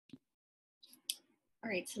All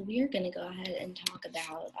right, so we are going to go ahead and talk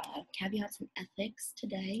about caveats and ethics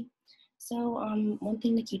today. So one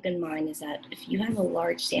thing to keep in mind is that if you have a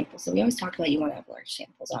large sample, so we always talk about you want to have large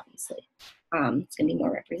samples, obviously. It's going to be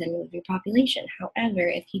more representative of your population. However,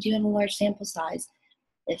 if you do have a large sample size,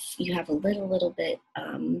 if you have a little bit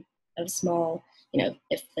of small,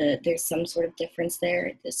 if there's some sort of difference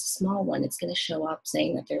there, this small one, it's going to show up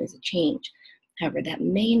saying that there is a change. However, that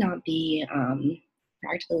may not be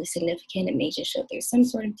practically significant. It may just show there's some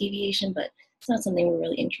sort of deviation, but it's not something we're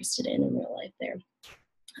really interested in real life there.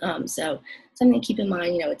 So something to keep in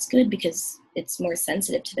mind, it's good because it's more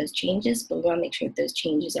sensitive to those changes, but we want to make sure that those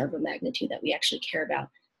changes are of a magnitude that we actually care about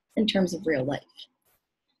in terms of real life.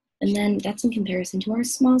 And then that's in comparison to our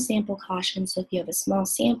small sample caution. So if you have a small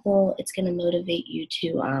sample, it's going to motivate you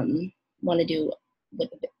to want to do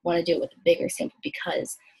it with a bigger sample,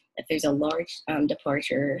 because if there's a large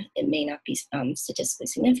departure, it may not be statistically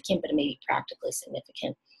significant, but it may be practically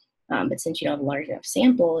significant. But since you don't have a large enough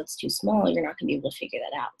sample, it's too small, you're not going to be able to figure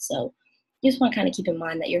that out. So you just want to kind of keep in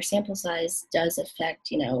mind that your sample size does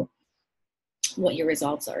affect, what your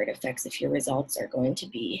results are. It affects if your results are going to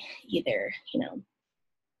be either,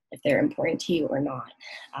 if they're important to you or not,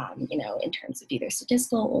 in terms of either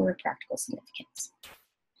statistical or practical significance.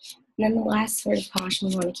 And then the last sort of caution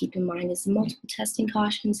we want to keep in mind is the multiple testing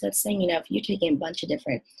caution. So that's saying, if you're taking a bunch of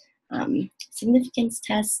different significance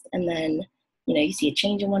tests and then, you see a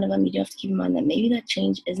change in one of them, you do have to keep in mind that maybe that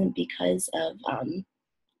change isn't because of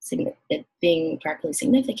it being practically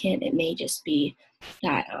significant. It may just be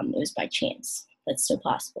that it was by chance. That's still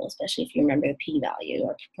possible, especially if you remember the p-value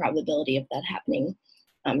or probability of that happening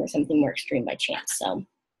or something more extreme by chance. So,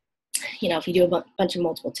 if you do a bunch of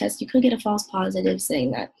multiple tests, you could get a false positive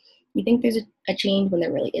saying that you think there's a change when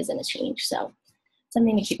there really isn't a change. So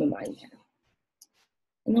something to keep in mind there.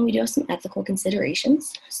 And then we do have some ethical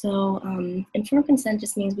considerations. So informed consent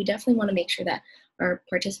just means we definitely want to make sure that our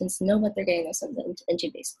participants know what they're getting themselves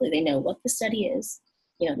into. Basically, they know what the study is,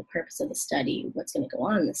 the purpose of the study, what's going to go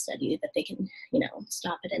on in the study, that they can,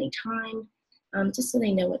 stop at any time, just so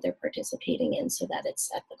they know what they're participating in so that it's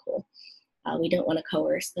ethical. We don't want to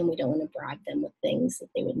coerce them. We don't want to bribe them with things that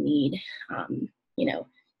they would need.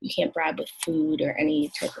 You can't bribe with food or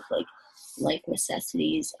any type of life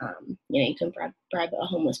necessities. You can bribe a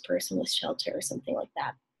homeless person with shelter or something like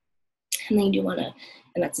that. And then you do want to,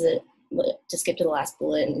 and that's it, to skip to the last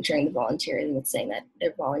bullet, and during the volunteerism, it's saying that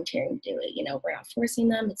they're volunteering to do it. We're not forcing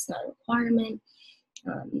them. It's not a requirement.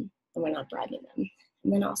 And we're not bribing them.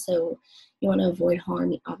 And then also you want to avoid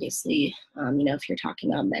harm. Obviously, if you're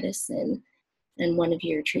talking about medicine and one of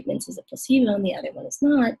your treatments is a placebo and the other one is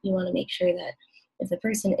not, you want to make sure that if the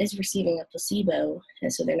person is receiving a placebo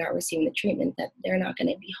and so they're not receiving the treatment, that they're not going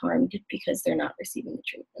to be harmed because they're not receiving the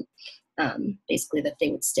treatment. Basically, that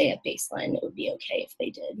they would stay at baseline. It would be okay if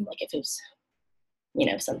they did, like if it was,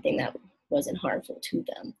 something that wasn't harmful to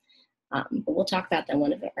them. But we'll talk about that in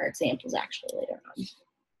one of our examples actually later on.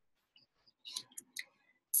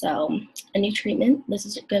 So a new treatment, this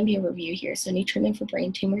is going to be a review here. So a new treatment for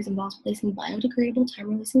brain tumors involves placing biodegradable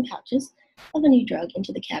time-releasing pouches of a new drug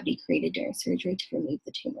into the cavity created during surgery to remove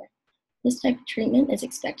the tumor. This type of treatment is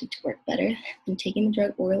expected to work better than taking the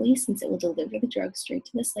drug orally, since it will deliver the drug straight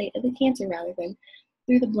to the site of the cancer rather than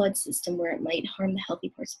through the blood system where it might harm the healthy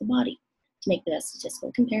parts of the body. To make the best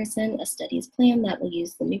statistical comparison, a study is planned that will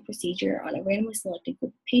use the new procedure on a randomly selected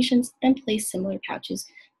group of patients and place similar pouches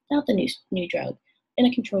without the new drug in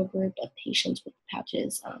a control group of patients with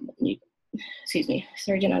pouches,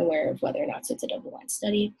 surgeon unaware of whether or not it's a double-blind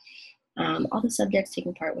study. All the subjects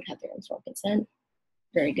taking part would have their informed consent.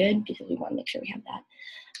 Very good, because we want to make sure we have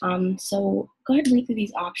that. So go ahead and read through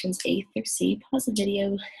these options A through C, pause the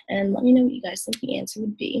video, and let me know what you guys think the answer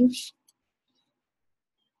would be.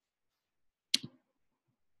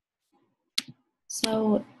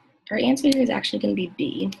 So our answer here is actually going to be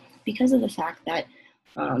B, because of the fact that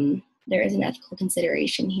there is an ethical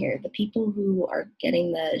consideration here. The people who are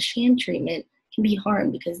getting the sham treatment can be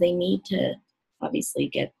harmed because they need to obviously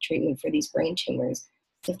get treatment for these brain tumors.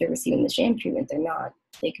 So if they're receiving the sham treatment, they're not.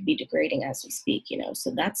 They could be degrading as we speak,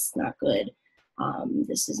 so that's not good.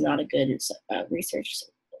 This is not a good research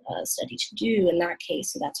study to do in that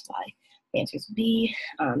case, so that's why the answer is B.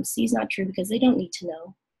 C is not true because they don't need to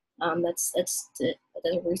know. That's the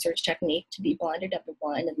research technique to be blind or double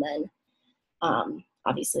blind, and then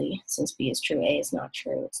obviously, since B is true, A is not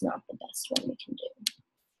true. It's not the best one we can do.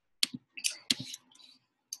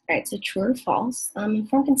 All right, so true or false.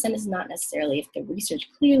 Informed consent is not necessarily if the research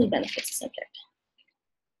clearly benefits the subject.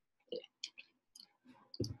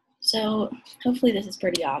 So hopefully this is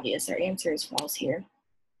pretty obvious. Our answer is false here.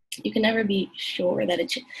 you can never be sure that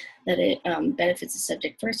it benefits the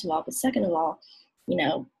subject, first of all, but second of all,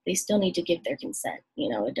 they still need to give their consent.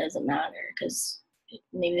 It doesn't matter because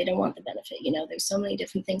maybe they don't want the benefit. There's so many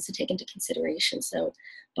different things to take into consideration. So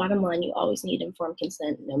bottom line, you always need informed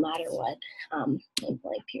consent no matter what.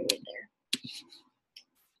 Blank period there.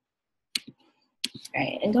 All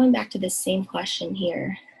right, and going back to this same question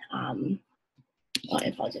here, I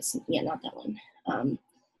apologize, yeah, not that one. And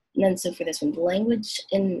then so for this one, the language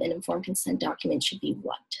in an informed consent document should be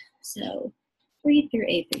what? So read through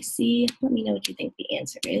A through C, let me know what you think the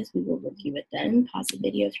answer is. We will review it then. Pause the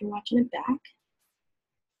video if you're watching it back.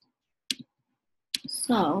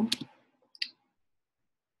 So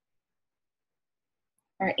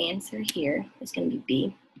our answer here is going to be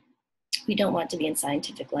B. We don't want to be in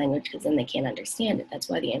scientific language because then they can't understand it. That's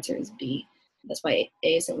why the answer is B. That's why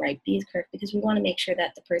A isn't right, B is correct, because we want to make sure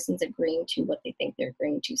that the person's agreeing to what they think they're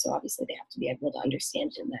agreeing to. So obviously they have to be able to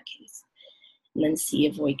understand it in that case. And then C,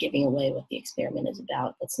 avoid giving away what the experiment is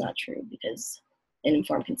about. That's not true because in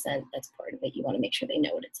informed consent, that's part of it. You want to make sure they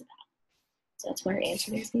know what it's about. So that's why our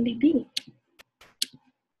answer there is going to be B.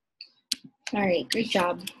 All right, great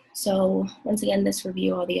job. So once again, this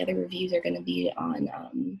review, all the other reviews are going to be on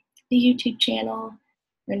the YouTube channel.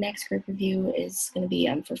 Our next group review is going to be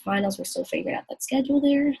for finals. We're still figuring out that schedule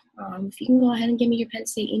there. If you can go ahead and give me your Penn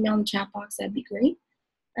State email in the chat box, that'd be great.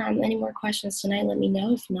 Any more questions tonight, let me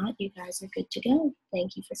know. If not, you guys are good to go.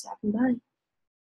 Thank you for stopping by.